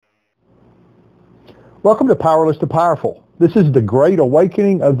Welcome to Powerless to Powerful. This is the Great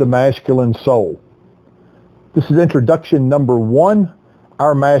Awakening of the Masculine Soul. This is introduction number 1,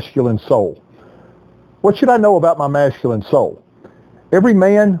 our masculine soul. What should I know about my masculine soul? Every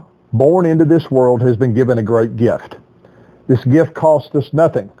man born into this world has been given a great gift. This gift costs us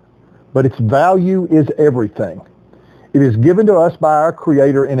nothing, but its value is everything. It is given to us by our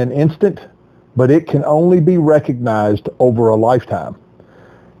Creator in an instant, but it can only be recognized over a lifetime.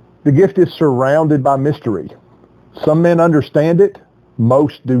 The gift is surrounded by mystery. Some men understand it,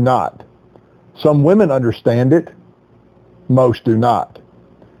 most do not. Some women understand it, most do not.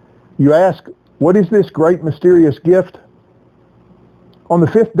 You ask, what is this great mysterious gift? On the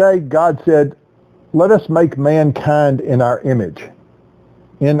 5th day, God said, let us make mankind in our image,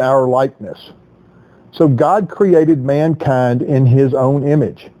 in our likeness. So God created mankind in his own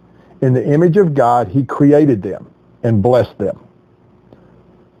image. In the image of God, he created them and blessed them.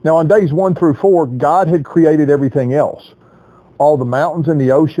 Now on days 1 through 4, God had created everything else. All the mountains and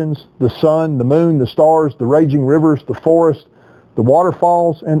the oceans, the sun, the moon, the stars, the raging rivers, the forest, the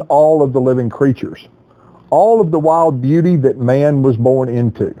waterfalls, and all of the living creatures. All of the wild beauty that man was born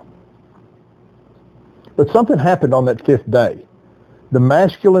into. But something happened on that 5th day. The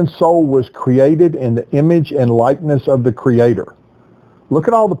masculine soul was created in the image and likeness of the Creator. Look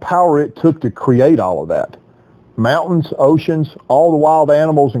at all the power it took to create all of that. Mountains, oceans, all the wild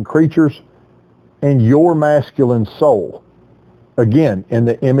animals and creatures, and your masculine soul, again, in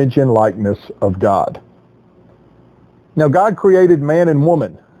the image and likeness of God. Now, God created man and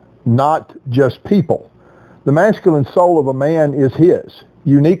woman, not just people. The masculine soul of a man is his,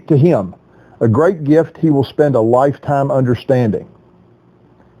 unique to him, a great gift he will spend a lifetime understanding.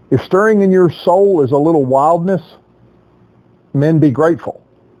 If stirring in your soul is a little wildness, men be grateful.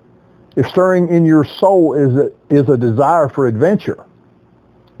 If stirring in your soul is a desire for adventure,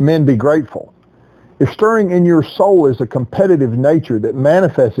 men be grateful. If stirring in your soul is a competitive nature that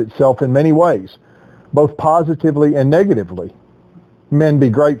manifests itself in many ways, both positively and negatively, men be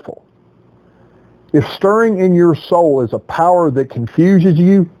grateful. If stirring in your soul is a power that confuses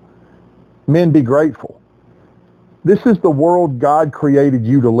you, men be grateful. This is the world God created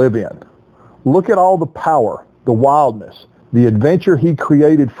you to live in. Look at all the power, the wildness, the adventure he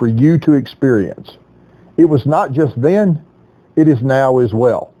created for you to experience. It was not just then, it is now as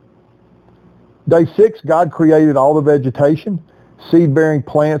well. Day 6, God created all the vegetation, seed-bearing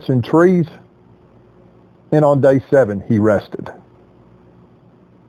plants and trees, and on day 7, he rested.